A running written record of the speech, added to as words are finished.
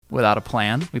Without a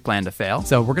plan, we plan to fail.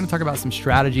 So we're going to talk about some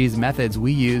strategies, methods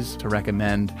we use to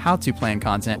recommend how to plan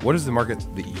content. What is the market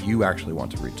that you actually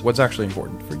want to reach? What's actually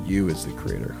important for you as the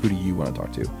creator? Who do you want to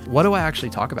talk to? What do I actually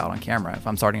talk about on camera if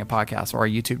I'm starting a podcast or a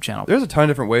YouTube channel? There's a ton of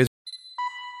different ways.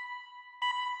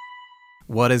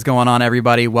 What is going on,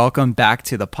 everybody? Welcome back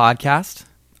to the podcast.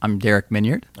 I'm Derek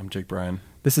Minyard. I'm Jake Bryan.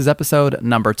 This is episode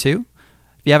number 2.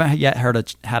 If you haven't yet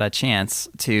had a chance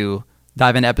to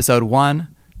dive into episode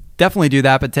 1, definitely do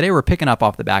that. But today we're picking up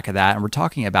off the back of that, and we're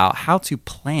talking about how to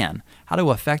plan, how to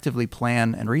effectively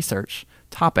plan and research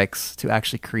topics to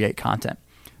actually create content.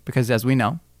 Because as we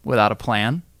know, without a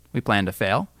plan, we plan to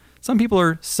fail. Some people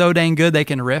are so dang good they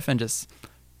can riff and just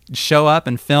show up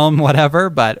and film whatever,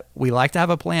 but we like to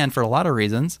have a plan for a lot of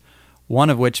reasons.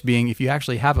 One of which being, if you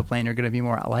actually have a plan, you're going to be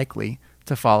more likely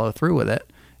to follow through with it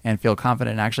and feel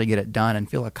confident and actually get it done and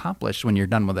feel accomplished when you're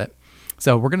done with it.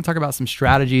 So we're going to talk about some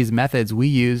strategies, methods we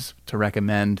use to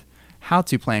recommend how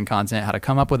to plan content, how to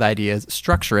come up with ideas,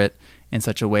 structure it in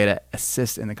such a way to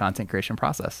assist in the content creation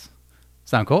process.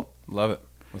 Sound cool? Love it.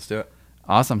 Let's do it.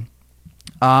 Awesome.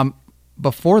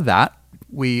 Before that,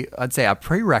 I'd say a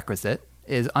prerequisite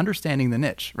is understanding the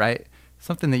niche, right?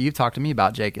 Something that you've talked to me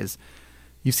about, Jake, is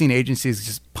you've seen agencies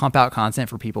just pump out content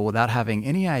for people without having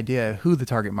any idea who the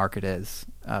target market is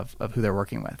of who they're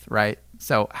working with, right?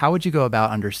 So how would you go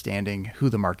about understanding who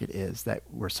the market is that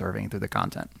we're serving through the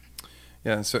content?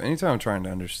 Yeah, so anytime I'm trying to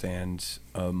understand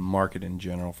a market in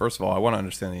general, first of all, I want to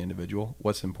understand the individual,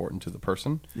 what's important to the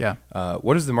person. Yeah.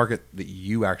 What is the market that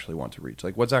you actually want to reach?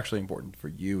 Like, what's actually important for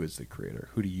you as the creator?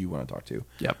 Who do you want to talk to?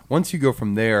 Yep. Once you go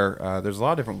from there, there's a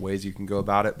lot of different ways you can go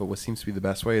about it, but what seems to be the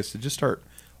best way is to just start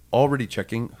already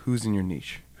checking who's in your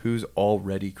niche, who's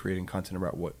already creating content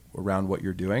around what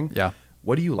you're doing. Yeah.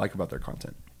 What do you like about their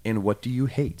content? And what do you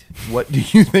hate? What do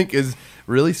you think is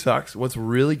really sucks? What's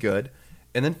really good?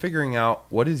 And then figuring out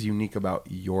what is unique about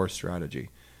your strategy.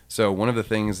 So one of the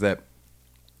things that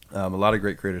a lot of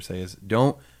great creators say is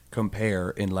don't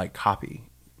compare and like copy.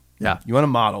 Yeah. You want to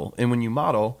model. And when you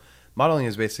modeling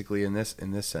is basically in this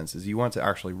sense is you want to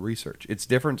actually research. It's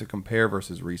different to compare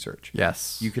versus research.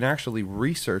 Yes. You can actually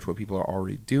research what people are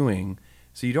already doing,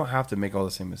 so you don't have to make all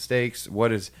the same mistakes.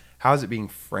 How is it being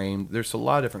framed? There's a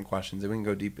lot of different questions, and we can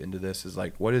go deep into this. Is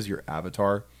like, what is your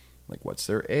avatar? Like, what's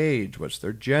their age? What's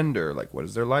their gender? Like, what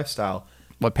is their lifestyle?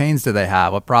 What pains do they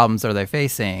have? What problems are they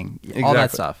facing? Exactly. All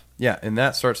that stuff. Yeah, and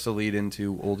that starts to lead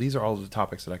into, well, these are all the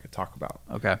topics that I could talk about.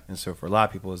 Okay. And so for a lot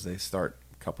of people, as they start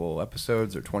a couple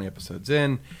episodes or 20 episodes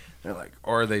in, they're like,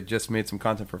 or they just made some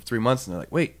content for 3 months, and they're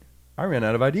like, wait, I ran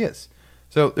out of ideas.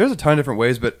 So there's a ton of different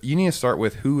ways, but you need to start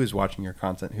with who is watching your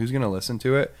content, who's going to listen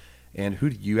to it, and who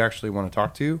do you actually want to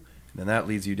talk to. And then that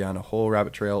leads you down a whole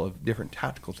rabbit trail of different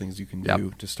tactical things you can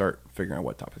do to start figuring out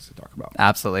what topics to talk about.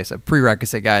 Absolutely. So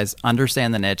prerequisite, guys,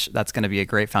 understand the niche. That's going to be a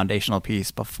great foundational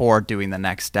piece before doing the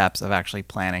next steps of actually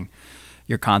planning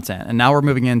your content. And now we're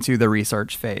moving into the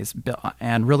research phase.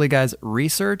 And really, guys,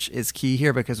 research is key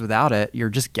here because without it, you're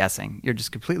just guessing. You're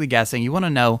just completely guessing. You want to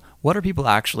know what are people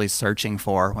actually searching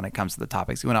for when it comes to the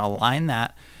topics. You want to align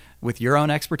that with your own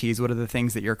expertise. What are the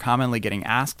things that you're commonly getting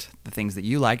asked, the things that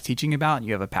you like teaching about and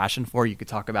you have a passion for, you could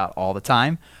talk about all the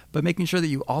time, but making sure that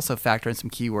you also factor in some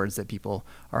keywords that people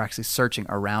are actually searching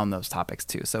around those topics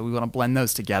too. So we want to blend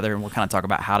those together, and we'll kind of talk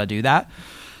about how to do that.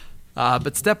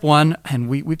 But step one, and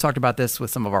we've talked about this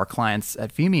with some of our clients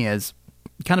at Femi, is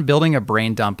kind of building a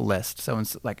brain dump list. So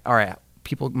it's like, all right,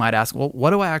 people might ask, well,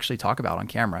 what do I actually talk about on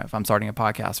camera if I'm starting a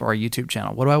podcast or a YouTube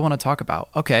channel? What do I want to talk about?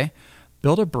 Okay.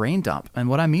 Build a brain dump. And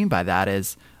what I mean by that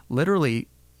is literally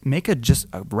make just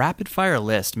a rapid fire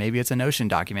list. Maybe it's a Notion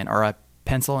document or a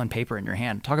pencil and paper in your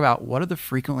hand. Talk about what are the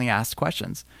frequently asked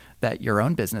questions that your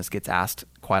own business gets asked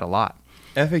quite a lot.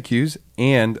 FAQs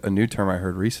and a new term I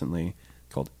heard recently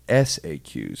called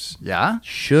SAQs. Yeah?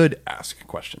 Should ask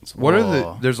questions.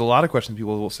 There's a lot of questions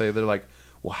people will say. They're like,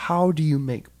 well, how do you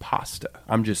make pasta?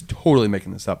 I'm just totally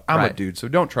making this up. I'm a dude, so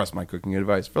don't trust my cooking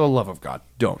advice. For the love of God,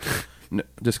 don't. No,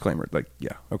 disclaimer, like,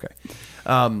 yeah, okay.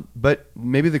 But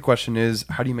maybe the question is,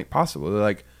 how do you make pasta? Well, they're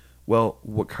like, well,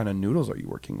 what kind of noodles are you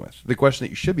working with? The question that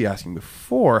you should be asking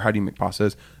before, how do you make pasta,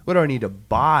 is, what do I need to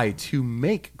buy to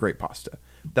make great pasta?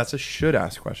 That's a should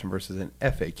ask question versus an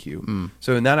FAQ.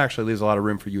 So, and that actually leaves a lot of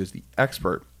room for you as the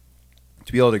expert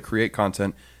to be able to create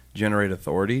content, generate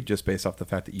authority just based off the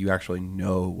fact that you actually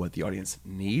know what the audience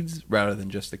needs rather than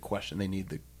just the question they need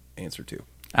the answer to.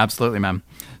 Absolutely, man.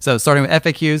 So starting with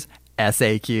FAQs,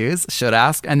 SAQs, should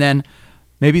ask, and then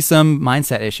maybe some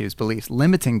mindset issues, beliefs,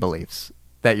 limiting beliefs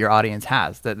that your audience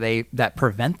has that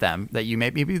prevent them, that you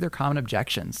maybe they're common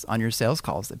objections on your sales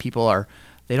calls that people are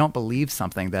they don't believe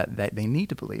something that they need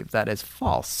to believe that is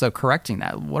false. So correcting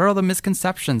that. What are all the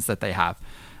misconceptions that they have?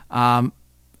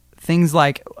 Things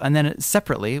like, and then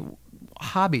separately,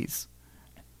 hobbies.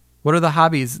 What are the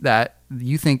hobbies that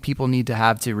you think people need to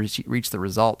have to reach the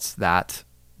results that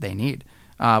they need?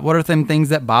 What are some things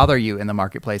that bother you in the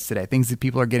marketplace today? Things that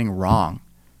people are getting wrong,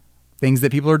 things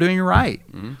that people are doing right.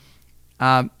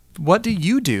 Mm-hmm. What do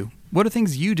you do? What are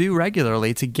things you do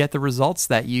regularly to get the results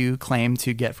that you claim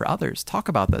to get for others? Talk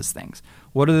about those things.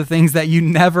 What are the things that you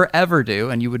never, ever do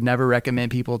and you would never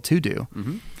recommend people to do?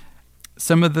 Mm-hmm.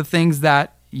 Some of the things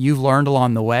that you've learned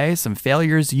along the way, some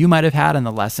failures you might have had, and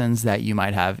the lessons that you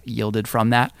might have yielded from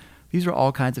that. These are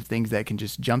all kinds of things that can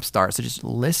just jumpstart. So just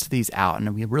list these out.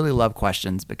 And we really love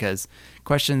questions, because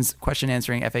question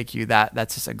answering, FAQ,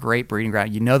 that's just a great breeding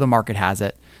ground. You know the market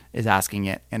is asking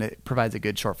it, and it provides a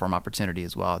good short form opportunity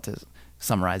as well to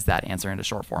summarize that answer into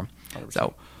short form. 100%.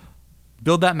 So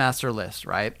build that master list,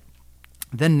 right?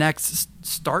 Then next,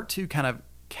 start to kind of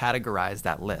categorize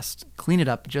that list. Clean it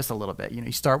up just a little bit. You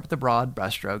start with the broad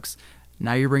brushstrokes.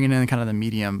 Now you're bringing in kind of the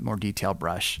medium, more detailed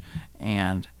brush.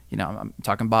 And I'm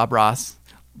talking Bob Ross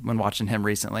when watching him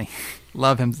recently.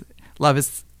 Love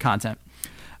his content.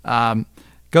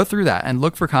 Go through that and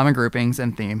look for common groupings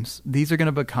and themes. These are going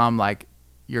to become like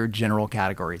your general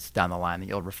categories down the line that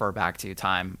you'll refer back to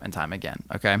time and time again.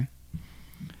 Okay.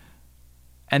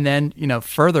 And then,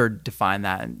 further define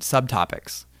that in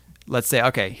subtopics. Let's say,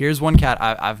 okay, here's one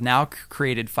I've now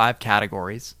created 5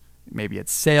 categories. Maybe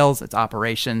it's sales, it's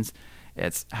operations,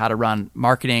 it's how to run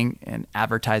marketing and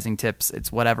advertising tips.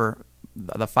 It's whatever,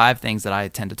 the 5 things that I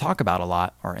tend to talk about a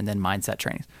lot, and then mindset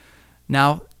trainings.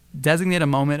 Now, designate a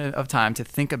moment of time to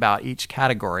think about each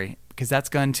category, because that's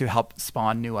going to help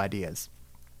spawn new ideas.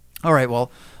 All right,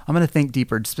 well, I'm going to think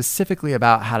deeper specifically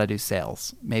about how to do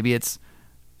sales. Maybe it's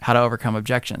how to overcome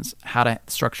objections, how to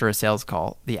structure a sales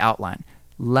call, the outline.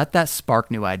 Let that spark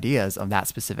new ideas of that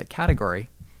specific category,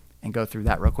 and go through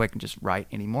that real quick and just write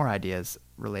any more ideas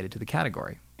related to the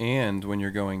category. And when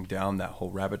you're going down that whole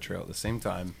rabbit trail at the same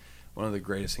time, one of the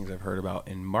greatest things I've heard about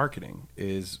in marketing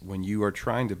is when you are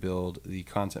trying to build the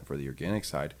content for the organic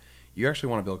side, you actually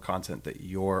want to build content that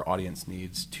your audience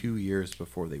needs 2 years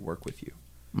before they work with you.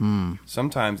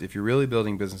 Sometimes if you're really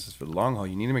building businesses for the long haul,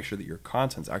 you need to make sure that your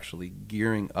content's actually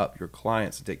gearing up your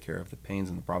clients to take care of the pains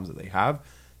and the problems that they have,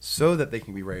 so that they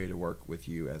can be ready to work with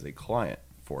you as a client.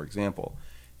 For example,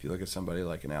 if you look at somebody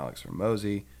like an Alex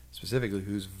Hormozi, specifically,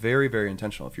 who's very, very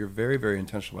intentional. If you're very, very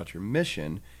intentional about your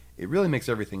mission, it really makes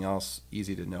everything else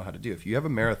easy to know how to do. If you have a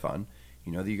marathon,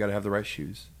 you know that you got to have the right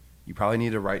shoes. You probably need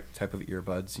the right type of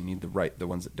earbuds. You need the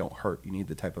ones that don't hurt. You need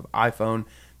the type of iPhone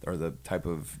or the type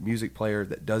of music player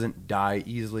that doesn't die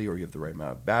easily, or you have the right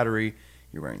amount of battery.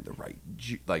 You're wearing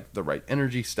the right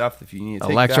energy stuff if you need to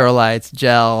take electrolytes,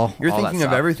 gel. You're thinking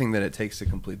of everything that it takes to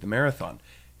complete the marathon.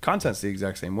 Content's the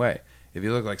exact same way. If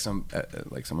you look like someone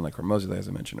like Hormozi, as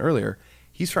I mentioned earlier,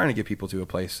 he's trying to get people to a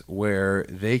place where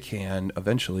they can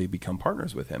eventually become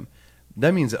partners with him.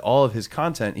 That means that all of his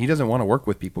content, he doesn't want to work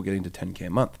with people getting to 10K a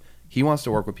month. He wants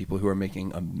to work with people who are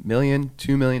making $1 million,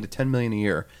 $2 million to $10 million a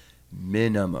year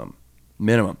minimum.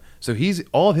 So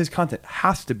all of his content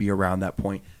has to be around that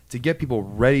point to get people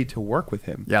ready to work with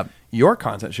him. Yep. Your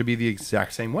content should be the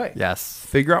exact same way. Yes.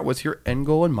 Figure out what's your end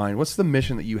goal in mind. What's the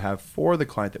mission that you have for the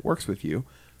client that works with you?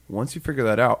 Once you figure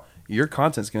that out, your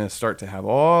content's going to start to have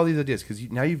all these ideas, because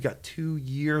now you've got 2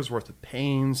 years worth of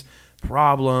pains,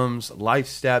 problems, life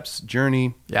steps,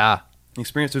 journey,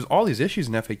 experience. There's all these issues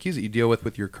and FAQs that you deal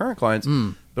with your current clients,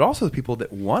 but also the people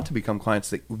that want to become clients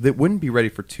that wouldn't be ready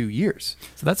for 2 years.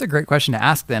 So that's a great question to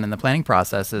ask then in the planning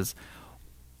process is,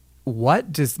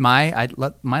 what does my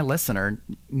listener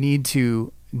need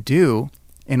to do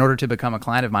in order to become a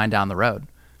client of mine down the road?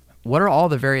 What are all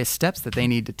the various steps that they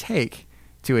need to take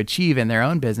to achieve in their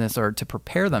own business, or to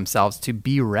prepare themselves to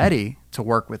be ready to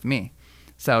work with me?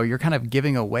 So you're kind of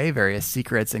giving away various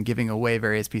secrets and giving away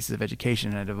various pieces of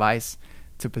education and advice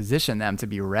to position them to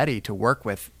be ready to work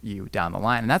with you down the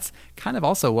line. And that's kind of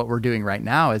also what we're doing right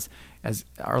now is, as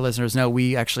our listeners know,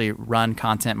 we actually run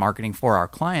content marketing for our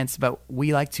clients, but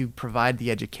we like to provide the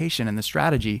education and the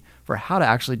strategy for how to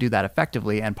actually do that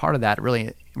effectively. And part of that,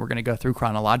 really, we're going to go through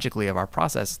chronologically of our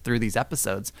process through these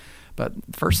episodes. But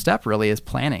the first step really is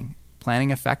planning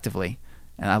effectively.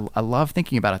 And I love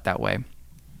thinking about it that way.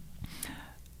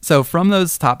 So from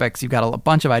those topics, you've got a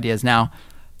bunch of ideas. Now,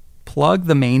 plug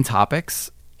the main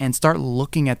topics and start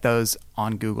looking at those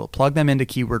on Google. Plug them into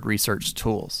keyword research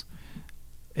tools.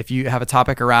 If you have a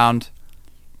topic around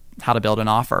how to build an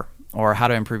offer or how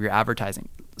to improve your advertising,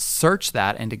 search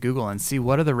that into Google and see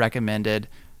what are the recommended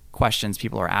questions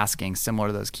people are asking similar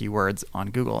to those keywords on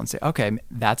Google and say, okay,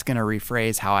 that's going to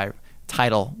rephrase how I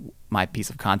title my piece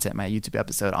of content, my YouTube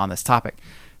episode on this topic.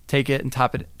 Take it and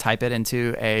type it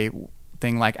into a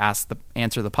thing like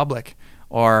answer the public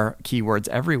or keywords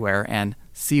everywhere and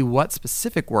see what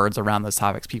specific words around those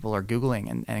topics people are Googling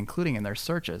and including in their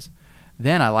searches.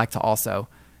 Then I like to also,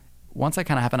 once I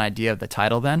kind of have an idea of the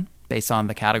title then, based on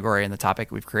the category and the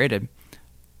topic we've created,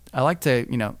 I like to,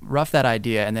 rough that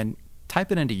idea and then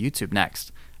type it into YouTube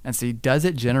next and see, does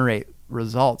it generate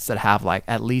results that have like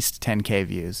at least 10K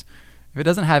views?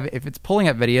 If it's pulling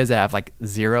up videos that have like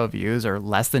 0 views or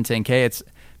less than 10K,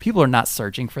 people are not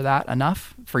searching for that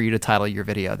enough for you to title your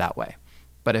video that way.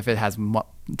 But if it has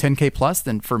 10K plus,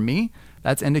 then for me,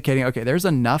 that's indicating, okay, there's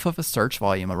enough of a search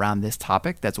volume around this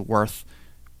topic that's worth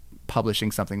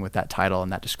publishing something with that title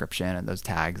and that description and those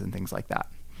tags and things like that.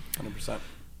 100%.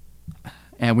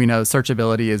 And we know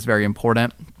searchability is very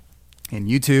important in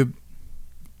YouTube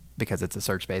because it's a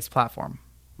search-based platform.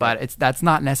 But that's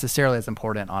not necessarily as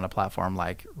important on a platform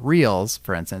like Reels,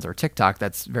 for instance, or TikTok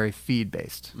that's very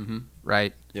feed-based,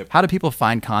 right? Yep. How do people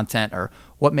find content, or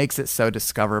what makes it so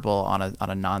discoverable on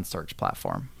a non-search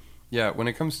platform? Yeah, when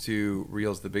it comes to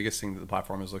Reels, the biggest thing that the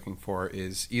platform is looking for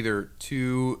is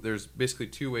there's basically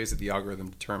 2 ways that the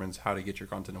algorithm determines how to get your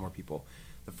content to more people.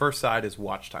 The first side is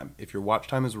watch time. If your watch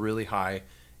time is really high,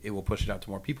 it will push it out to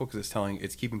more people because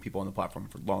it's keeping people on the platform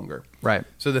for longer. Right.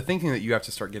 So the thinking that you have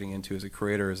to start getting into as a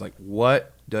creator is like,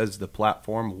 what does the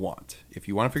platform want? If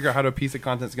you want to figure out how a piece of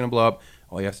content is going to blow up,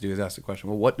 all you have to do is ask the question,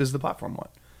 well, what does the platform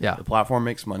want? Yeah. The platform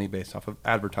makes money based off of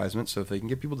advertisements. So if they can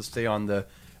get people to stay on the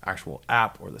actual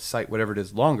app or the site, whatever it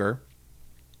is, longer,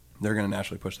 they're going to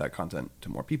naturally push that content to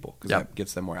more people because that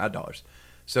gets them more ad dollars.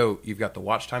 So you've got the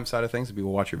watch time side of things. If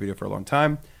people watch your video for a long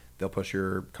time, they'll push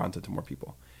your content to more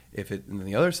people. And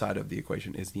the other side of the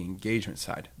equation is the engagement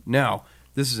side. Now,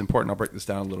 this is important. I'll break this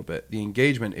down a little bit. The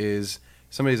engagement is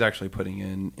somebody's actually putting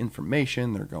in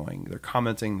information. They're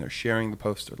commenting, they're sharing the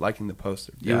post, they're liking the post,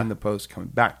 they're viewing the post, coming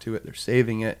back to it, they're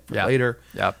saving it for later.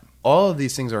 Yep. All of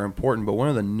these things are important, but one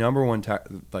of the number one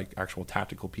actual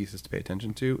tactical pieces to pay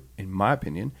attention to, in my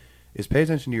opinion, is pay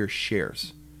attention to your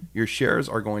shares. Your shares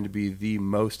are going to be the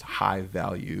most high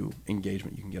value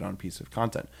engagement you can get on a piece of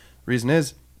content. The reason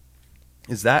is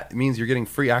that it means you're getting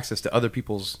free access to other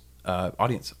people's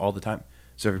audience all the time.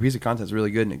 So if your piece of content is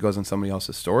really good and it goes on somebody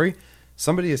else's story,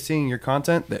 somebody is seeing your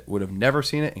content that would have never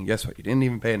seen it, and guess what? You didn't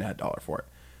even pay an ad dollar for it.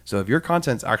 So if your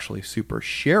content's actually super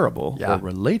shareable or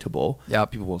relatable,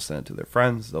 people will send it to their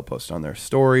friends. They'll post it on their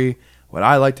story. What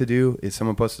I like to do is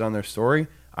someone posts it on their story,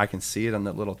 I can see it on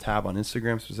that little tab on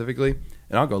Instagram specifically,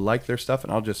 and I'll go like their stuff,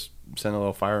 and I'll just send a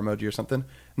little fire emoji or something. And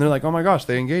they're like, oh my gosh,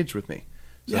 they engaged with me.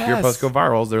 So if your posts go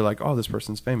viral, they're like, oh, this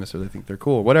person's famous, or they think they're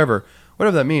cool, whatever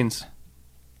that means,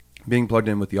 being plugged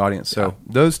in with the audience. So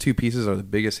those 2 pieces are the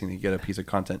biggest thing to get a piece of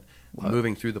content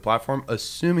moving through the platform,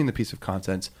 assuming the piece of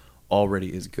content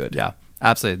already is good. Yeah,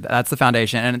 absolutely. That's the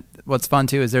foundation. And what's fun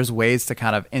too is there's ways to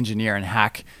kind of engineer and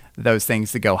hack those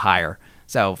things to go higher.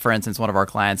 So for instance, one of our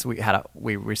clients,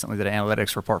 we recently did an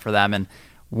analytics report for them, and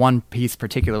one piece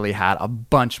particularly had a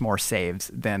bunch more saves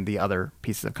than the other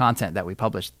pieces of content that we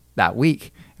published that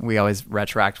week. And we always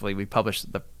we publish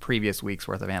the previous week's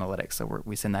worth of analytics. So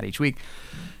we send that each week.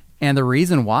 And the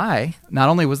reason why, not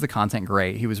only was the content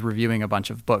great, he was reviewing a bunch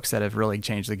of books that have really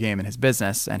changed the game in his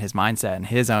business and his mindset and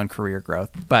his own career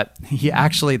growth. But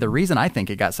the reason I think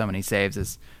it got so many saves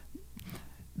is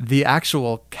the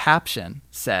actual caption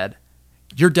said,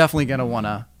 you're definitely going to want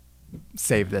to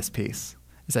save this piece.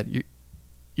 He said,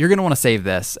 you're going to want to save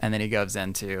this. And then he goes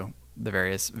into the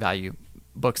various value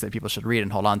books that people should read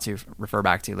and hold on to, refer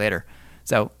back to later.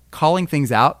 So calling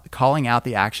out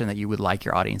the action that you would like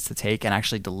your audience to take, and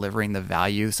actually delivering the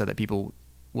value so that people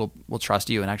will trust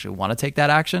you and actually want to take that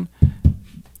action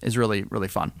is really, really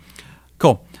fun.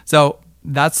 Cool. So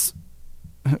that's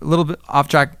a little bit off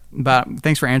track, but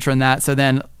thanks for answering that. So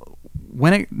then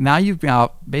you've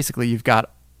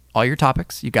got all your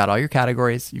topics, you've got all your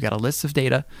categories, you've got a list of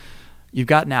data, you're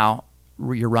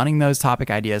running those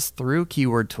topic ideas through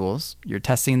keyword tools. You're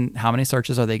testing how many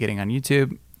searches are they getting on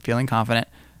YouTube, feeling confident.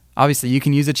 Obviously, you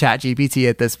can use a ChatGPT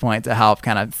at this point to help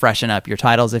kind of freshen up your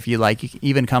titles if you like. You can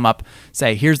even come up,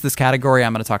 say, here's this category.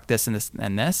 I'm going to talk this and this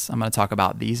and this. I'm going to talk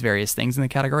about these various things in the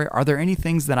category. Are there any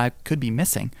things that I could be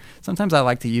missing? Sometimes I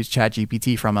like to use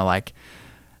ChatGPT from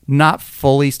not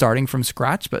fully starting from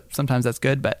scratch, but sometimes that's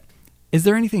good. But is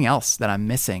there anything else that I'm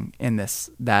missing in this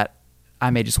that I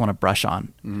may just want to brush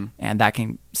on? Mm-hmm. And that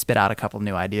can spit out a couple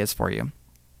new ideas for you.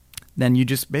 Then you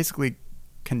just basically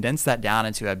condense that down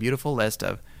into a beautiful list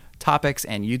of topics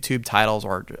and YouTube titles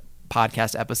or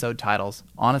podcast episode titles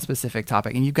on a specific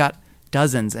topic, and you've got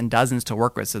dozens and dozens to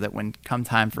work with, so that when come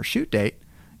time for shoot date,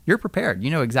 you're prepared. You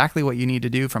know exactly what you need to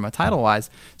do from a title wise,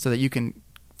 so that you can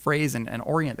phrase and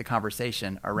orient the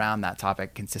conversation around that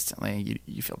topic consistently.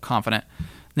 You feel confident.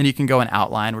 Then you can go and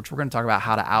outline, which we're going to talk about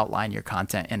how to outline your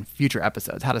content in future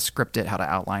episodes, how to script it, how to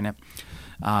outline it.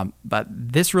 But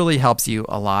this really helps you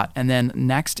a lot. And then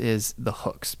next is the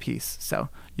hooks piece. So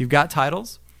you've got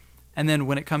titles, and then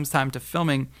when it comes time to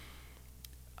filming,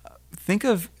 think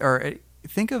of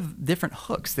different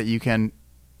hooks that you can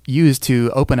use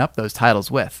to open up those titles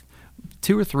with.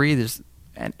 2 or 3.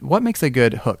 And what makes a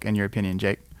good hook in your opinion,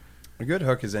 Jake? A good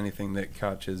hook is anything that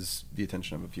catches the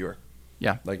attention of a viewer.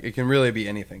 Yeah. Like, it can really be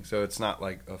anything. So it's not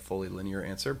like a fully linear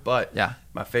answer. But yeah,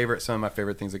 some of my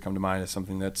favorite things that come to mind is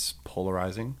something that's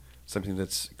polarizing, something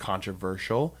that's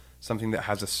controversial, something that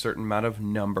has a certain amount of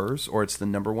numbers, or it's the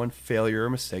number one failure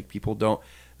or mistake. People don't.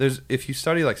 If you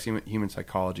study like human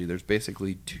psychology, there's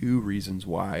basically 2 reasons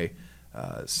why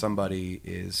somebody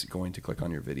is going to click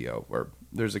on your video. Or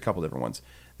there's a couple different ones.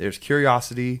 There's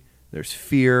curiosity, there's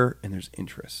fear, and there's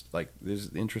interest. Like,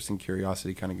 there's interest and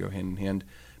curiosity kind of go hand in hand.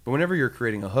 But whenever you're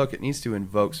creating a hook, it needs to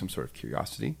invoke some sort of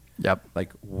curiosity. Yep.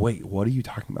 Like, wait, what are you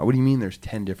talking about? What do you mean there's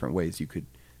 10 different ways you could,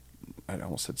 I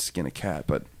almost said skin a cat,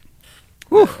 but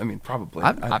I mean, probably.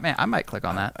 I might click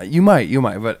on that. You might.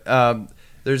 But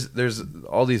there's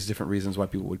all these different reasons why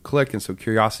people would click. And so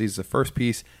curiosity is the first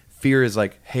piece. Fear is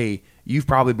like, hey, you've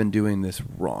probably been doing this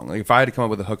wrong. Like, if I had to come up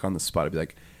with a hook on the spot, I'd be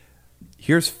like,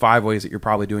 here's 5 ways that you're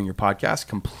probably doing your podcast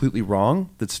completely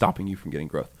wrong that's stopping you from getting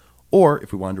growth. Or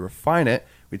if we wanted to refine it,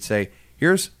 we'd say,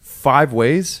 here's 5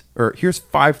 ways, or here's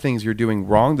 5 things you're doing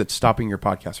wrong that's stopping your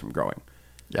podcast from growing.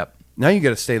 Yep. Now you got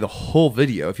to stay the whole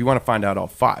video if you want to find out all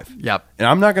 5. Yep. And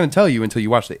I'm not going to tell you until you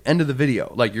watch the end of the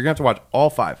video. Like, you're going to have to watch all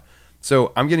 5.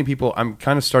 So I'm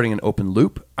kind of starting an open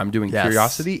loop. I'm doing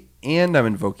curiosity, and I'm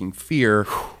invoking fear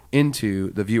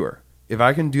into the viewer. If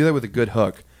I can do that with a good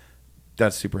hook,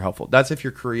 that's super helpful. That's if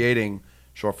you're creating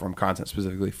short form content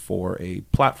specifically for a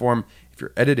platform. If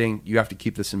you're editing, you have to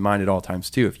keep this in mind at all times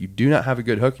too. If you do not have a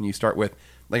good hook and you start with,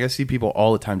 like, I see people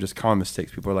all the time, just common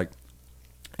mistakes. People are like,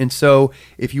 and so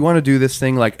if you want to do this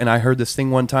thing, like, and I heard this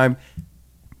thing one time,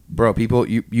 bro, people,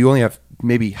 you only have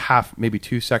maybe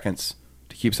 2 seconds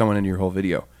to keep someone in your whole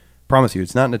video. Promise you,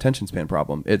 it's not an attention span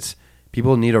problem. It's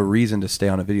people need a reason to stay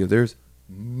on a video. There's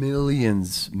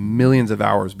millions of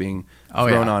hours being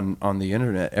thrown on the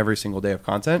internet every single day of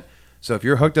content. So if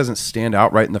your hook doesn't stand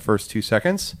out right in the first 2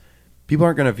 seconds, people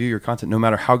aren't going to view your content no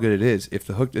matter how good it is. If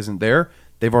the hook isn't there,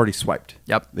 they've already swiped.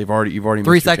 Yep. You've already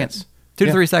 3 seconds. 2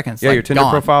 to 3 seconds. Yeah, like, your Tinder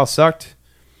gone. profile sucked.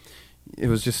 It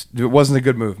wasn't a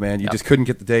good move, man. You just couldn't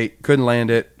get the date, couldn't land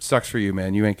it. Sucks for you,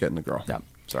 man. You ain't getting the girl. Yep.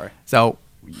 Sorry. So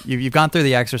you've gone through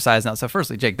the exercise now. So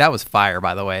firstly, Jake, that was fire,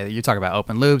 by the way. You talk about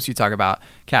open loops. You talk about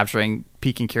capturing,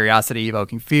 piquing curiosity,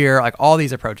 evoking fear, like all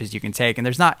these approaches you can take. And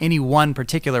there's not any one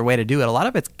particular way to do it. A lot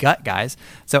of it's gut, guys.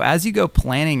 So as you go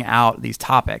planning out these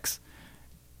topics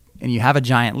and you have a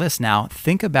giant list now,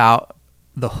 think about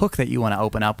the hook that you want to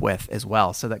open up with as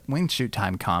well, so that when shoot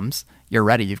time comes, you're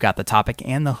ready. You've got the topic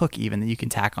and the hook even that you can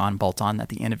tack on, bolt on at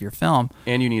the end of your film.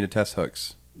 And you need to test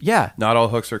hooks. Yeah. Not all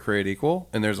hooks are created equal,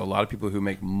 and there's a lot of people who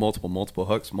make multiple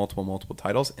hooks, multiple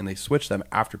titles, and they switch them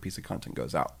after a piece of content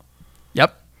goes out.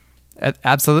 Yep.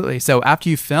 Absolutely. So after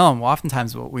you film, well,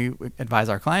 oftentimes what we advise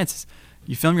our clients is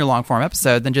you film your long form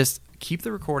episode, then just keep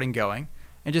the recording going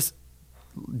and just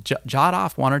jot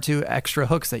off 1 or 2 extra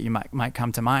hooks that you might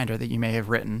come to mind or that you may have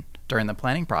written during the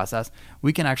planning process.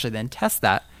 We can actually then test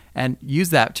that and use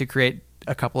that to create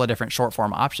a couple of different short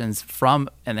form options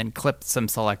and then clip some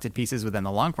selected pieces within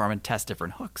the long form and test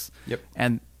different hooks. Yep.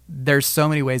 And there's so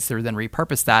many ways to then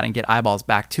repurpose that and get eyeballs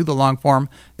back to the long form,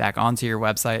 back onto your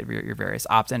website, your various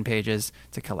opt-in pages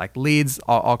to collect leads,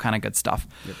 all kind of good stuff.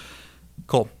 Yep.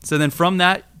 Cool. So then from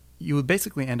that, you would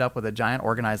basically end up with a giant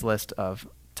organized list of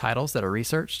titles that are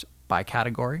researched by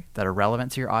category, that are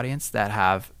relevant to your audience, that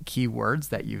have keywords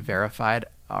that you verified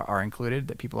are included,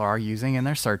 that people are using in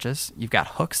their searches. You've got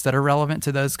hooks that are relevant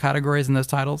to those categories and those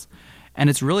titles. And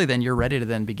it's really then you're ready to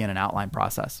then begin an outline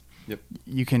process. Yep.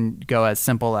 You can go as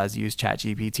simple as use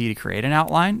ChatGPT to create an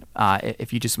outline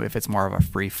if it's more of a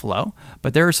free flow.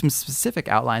 But there are some specific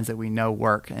outlines that we know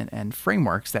work and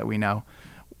frameworks that we know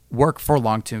work for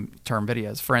long-term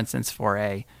videos. For instance, for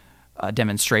a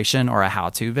demonstration or a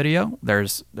how-to video,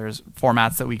 there's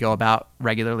formats that we go about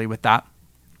regularly with that.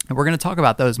 And we're going to talk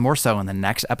about those more so in the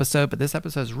next episode, but this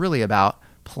episode is really about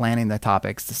planning the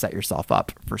topics to set yourself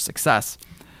up for success.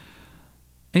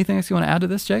 Anything else you want to add to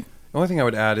this, Jake? The only thing I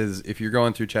would add is if you're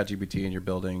going through ChatGPT and you're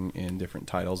building in different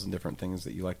titles and different things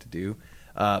that you like to do,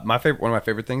 one of my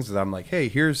favorite things is I'm like, hey,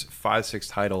 here's 5-6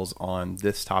 titles on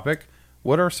this topic.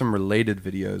 What are some related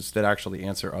videos that actually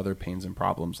answer other pains and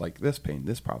problems, like this pain,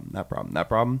 this problem, that problem, that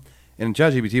problem? And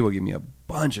ChatGPT will give me a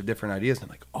bunch of different ideas. And I'm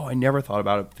like, oh, I never thought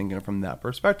about it thinking from that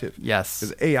perspective. Yes.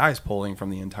 Because AI is pulling from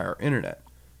the entire internet.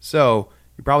 So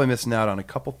you're probably missing out on a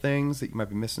couple things that you might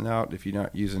be missing out if you're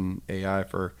not using AI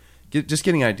for just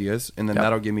getting ideas. And then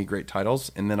that'll give me great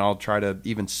titles. And then I'll try to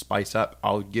even spice up.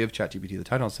 I'll give ChatGPT the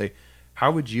title and say, how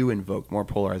would you invoke more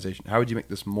polarization? How would you make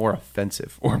this more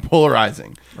offensive or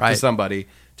polarizing to somebody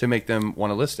to make them want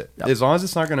to list it? Yep. As long as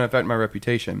it's not going to affect my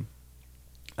reputation,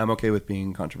 I'm okay with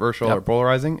being controversial or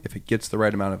polarizing if it gets the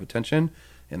right amount of attention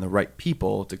and the right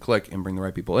people to click and bring the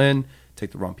right people in,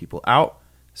 take the wrong people out,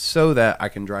 so that I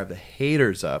can drive the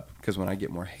haters up. Because when I get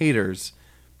more haters,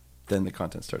 then the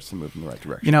content starts to move in the right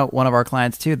direction. You know, one of our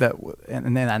clients too,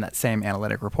 and then on that same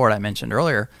analytic report I mentioned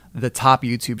earlier, the top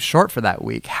YouTube short for that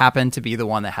week happened to be the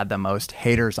one that had the most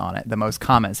haters on it, the most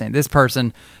comments saying this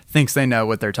person thinks they know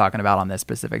what they're talking about on this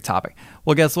specific topic.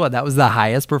 Well, guess what? That was the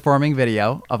highest performing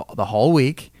video of the whole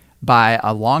week by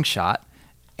a long shot.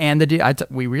 And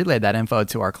we relayed that info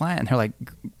to our client, and they're like,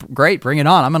 great, bring it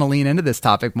on. I'm going to lean into this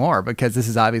topic more because this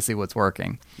is obviously what's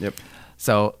working. Yep.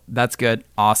 So that's good.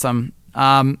 Awesome.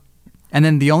 And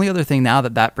then the only other thing now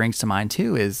that brings to mind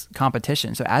too is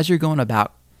competition. So as you're going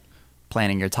about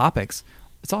planning your topics,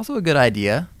 it's also a good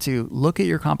idea to look at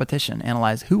your competition,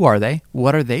 analyze who are they,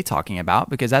 what are they talking about,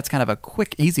 because that's kind of a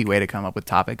quick, easy way to come up with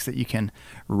topics that you can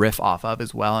riff off of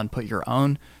as well and put your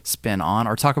own spin on,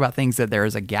 or talk about things that there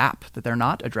is a gap that they're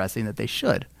not addressing that they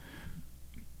should.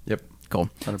 Yep. Cool.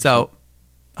 100%. So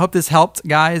hope this helped,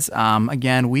 guys.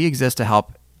 Again, we exist to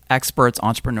help experts,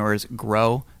 entrepreneurs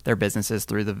grow their businesses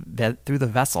through the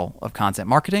vessel of content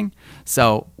marketing.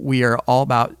 So we are all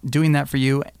about doing that for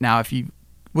you. Now, if you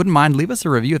wouldn't mind, leave us a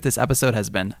review if this episode has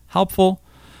been helpful.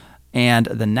 And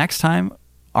the next time,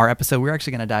 our episode, we're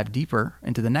actually going to dive deeper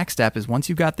into the next step is once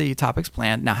you've got the topics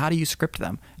planned, now how do you script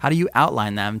them? How do you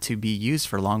outline them to be used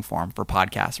for long form, for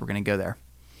podcasts? We're going to go there.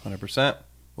 100%.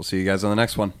 We'll see you guys on the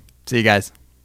next one. See you guys.